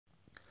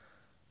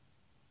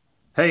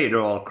Hey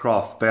there all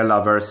craft beer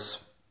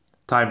lovers,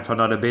 time for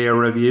another beer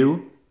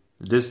review.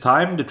 This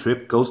time the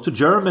trip goes to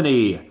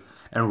Germany,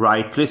 and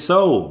rightly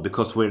so,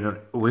 because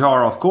we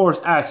are of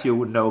course, as you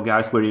would know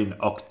guys, we're in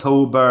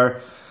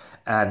October,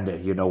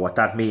 and you know what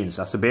that means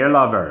as a beer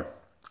lover.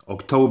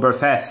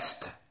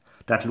 Oktoberfest,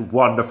 that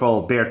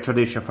wonderful beer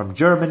tradition from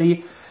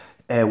Germany.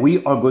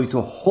 We are going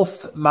to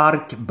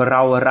Hofmark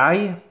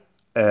Braueri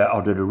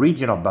out of the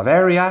region of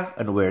Bavaria,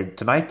 and we're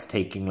tonight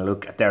taking a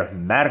look at their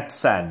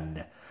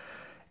Märzen.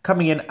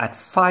 Coming in at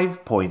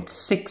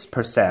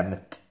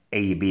 5.6%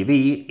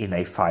 ABV in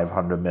a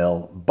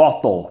 500ml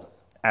bottle,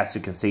 as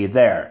you can see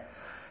there.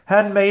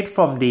 Handmade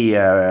from the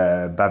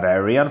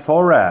Bavarian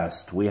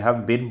forest. We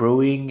have been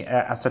brewing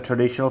as a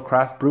traditional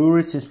craft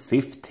brewery since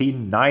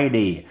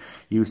 1590,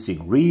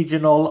 using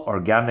regional,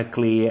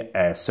 organically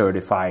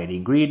certified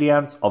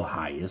ingredients of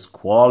highest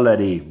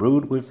quality,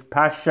 brewed with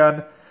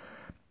passion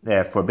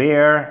for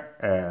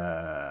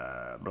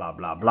beer, blah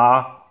blah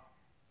blah.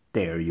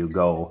 There you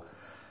go.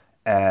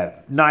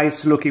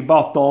 Nice looking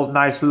bottle,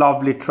 nice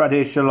lovely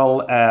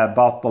traditional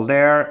bottle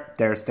there.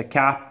 There's the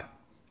cap,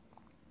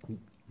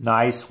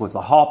 nice with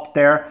the hop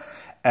there.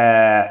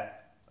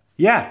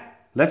 Yeah,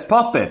 let's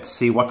pop it,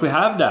 see what we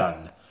have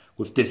done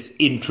with this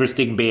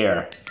interesting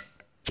beer.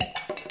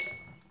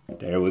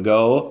 There we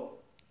go,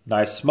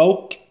 nice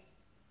smoke,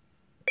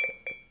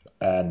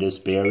 and this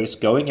beer is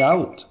going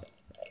out.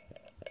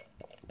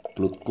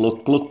 Look,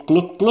 look, look,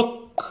 look,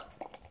 look.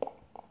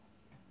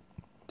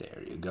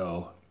 There you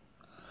go.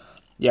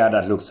 Yeah,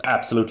 that looks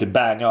absolutely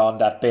bang on,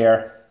 that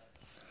beer.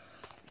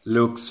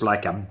 Looks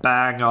like a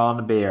bang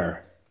on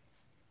beer.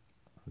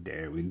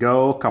 There we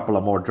go, a couple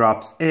of more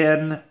drops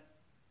in.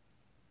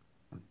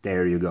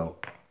 There you go.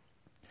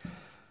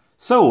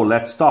 So,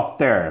 let's stop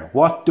there.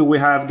 What do we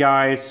have,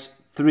 guys?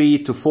 3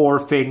 to 4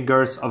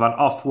 fingers of an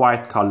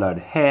off-white colored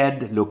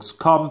head. Looks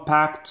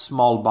compact,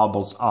 small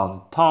bubbles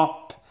on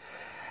top.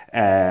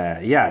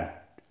 Yeah, a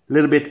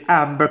little bit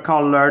amber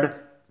colored.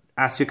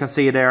 As you can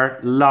see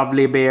there,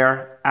 lovely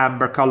beer,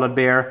 amber colored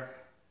beer.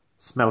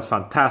 Smells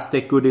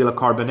fantastic, good deal of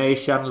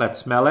carbonation. Let's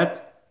smell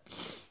it.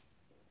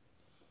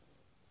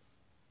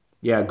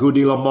 Yeah, good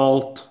deal of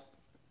malt.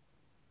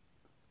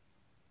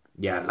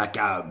 Yeah, like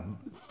a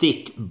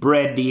thick,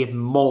 bready,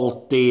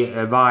 malty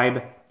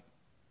vibe.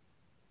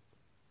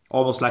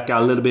 Almost like a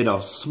little bit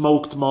of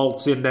smoked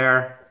malts in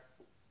there.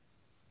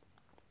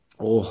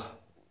 Oh.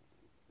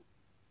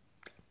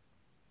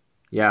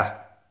 Yeah,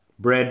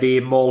 bready,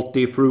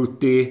 malty,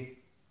 fruity.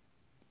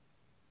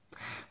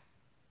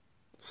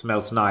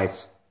 Smells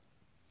nice.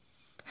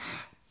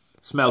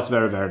 Smells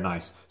very, very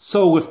nice.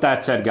 So with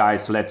that said,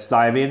 guys, let's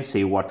dive in,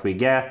 see what we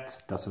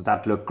get. Doesn't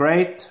that look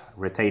great?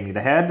 Retaining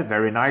the head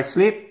very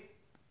nicely.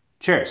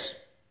 Cheers.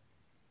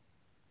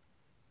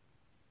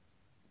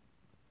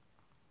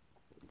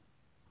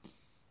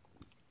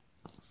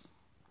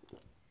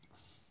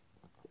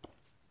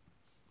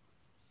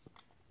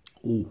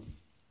 Ooh.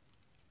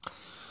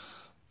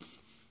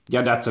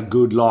 Yeah, that's a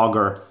good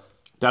lager.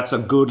 That's a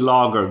good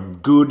lager.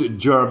 Good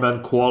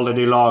German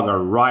quality lager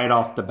right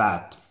off the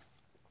bat.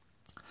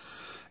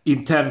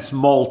 Intense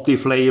malty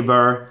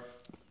flavor.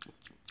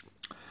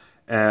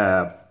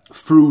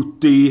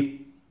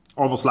 Fruity.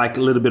 Almost like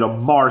a little bit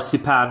of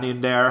marzipan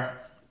in there.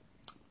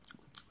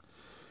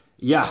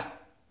 Yeah.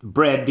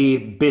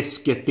 Bready,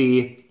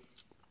 biscuity.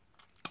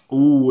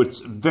 Ooh, it's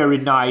very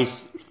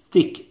nice.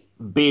 Thick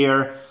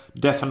beer.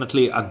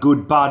 Definitely a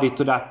good body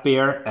to that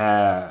beer.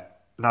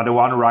 Another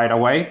one right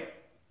away.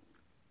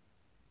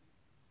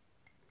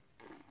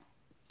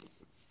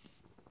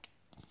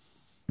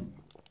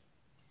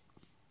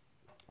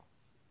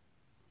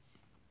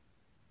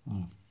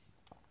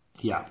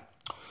 Yeah,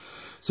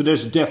 so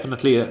there's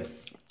definitely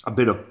a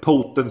bit of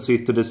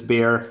potency to this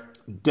beer.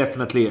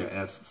 Definitely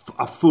a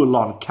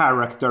full-on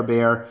character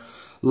beer.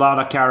 A lot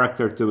of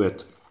character to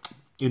it.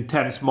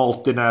 Intense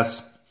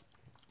maltiness.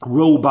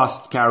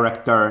 Robust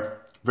character.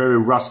 Very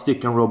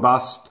rustic and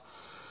robust.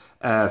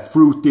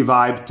 Fruity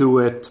vibe to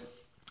it.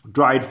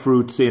 Dried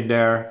fruits in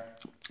there.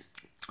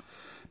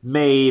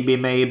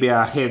 Maybe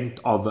a hint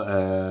of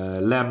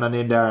lemon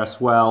in there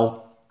as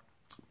well.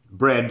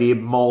 Bready,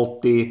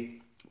 malty.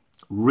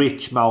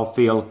 Rich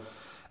mouthfeel.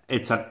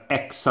 It's an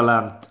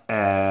excellent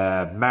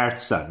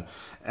Märzen.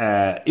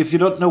 If you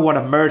don't know what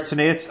a Märzen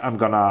is, I'm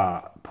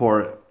gonna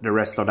pour the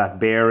rest of that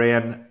beer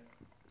in.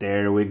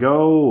 There we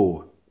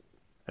go.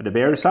 And the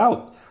beer is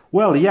out.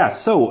 Well, yeah,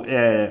 so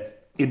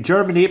in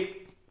Germany,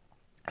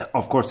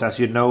 of course, as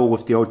you know,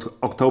 with the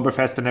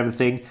Oktoberfest and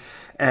everything,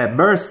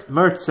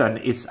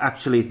 Märzen is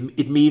actually,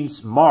 it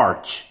means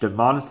March, the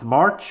month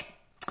March.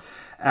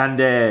 And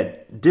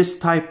this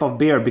type of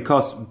beer,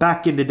 because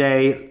back in the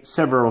day,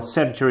 several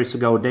centuries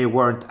ago, they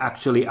weren't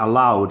actually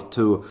allowed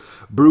to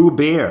brew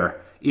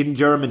beer in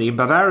Germany, in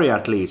Bavaria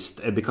at least,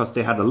 because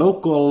they had a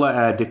local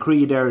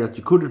decree there that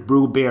you couldn't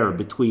brew beer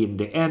between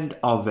the end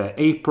of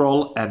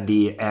April and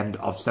the end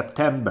of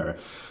September.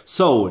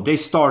 So they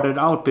started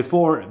out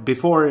before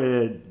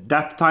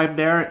that time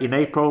there in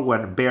April,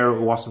 when beer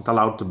wasn't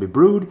allowed to be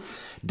brewed.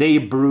 They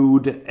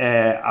brewed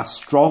a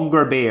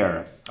stronger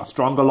beer, a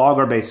stronger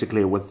lager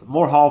basically, with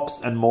more hops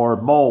and more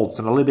malts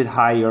and a little bit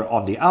higher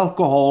on the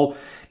alcohol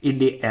in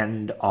the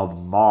end of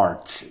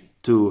March.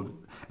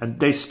 And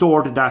they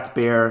stored that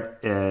beer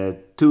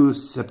to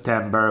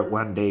September,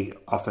 when they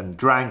often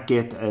drank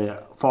it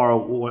far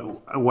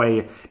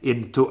away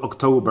into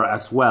October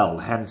as well.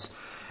 Hence,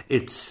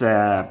 it's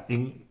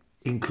when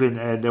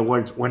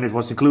it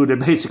was included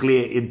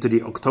basically into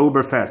the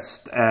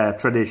Oktoberfest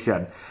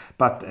tradition.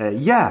 But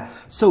yeah,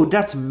 so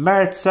that's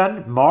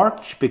Märzen,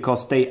 March,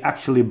 because they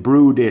actually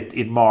brewed it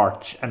in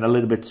March, and a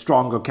little bit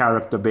stronger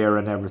character beer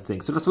and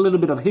everything. So that's a little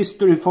bit of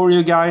history for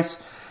you guys.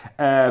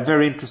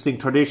 Very interesting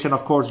tradition,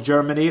 of course,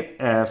 Germany.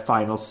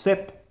 Final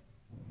sip.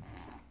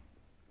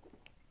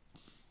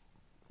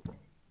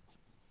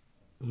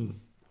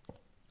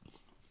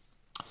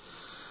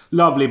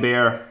 Lovely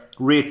beer,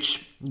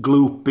 rich,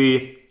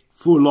 gloopy,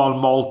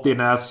 full-on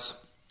maltiness,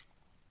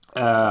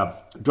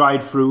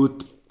 dried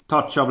fruit,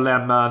 touch of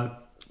lemon.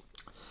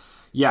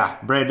 Yeah,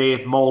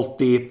 bready,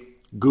 malty,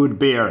 good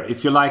beer.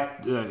 If you like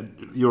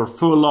your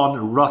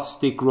full-on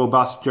rustic,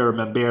 robust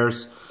German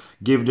beers,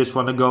 give this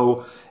one a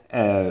go.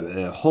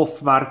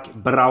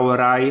 Hofmark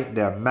Braueri,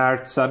 the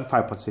Märzen,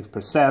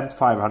 5.6%,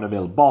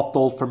 500ml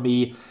bottle. For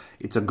me,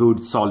 it's a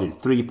good solid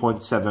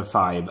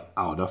 3.75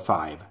 out of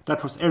 5.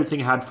 That was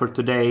everything I had for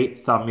today.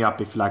 Thumb me up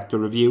if you liked the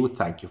review.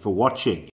 Thank you for watching.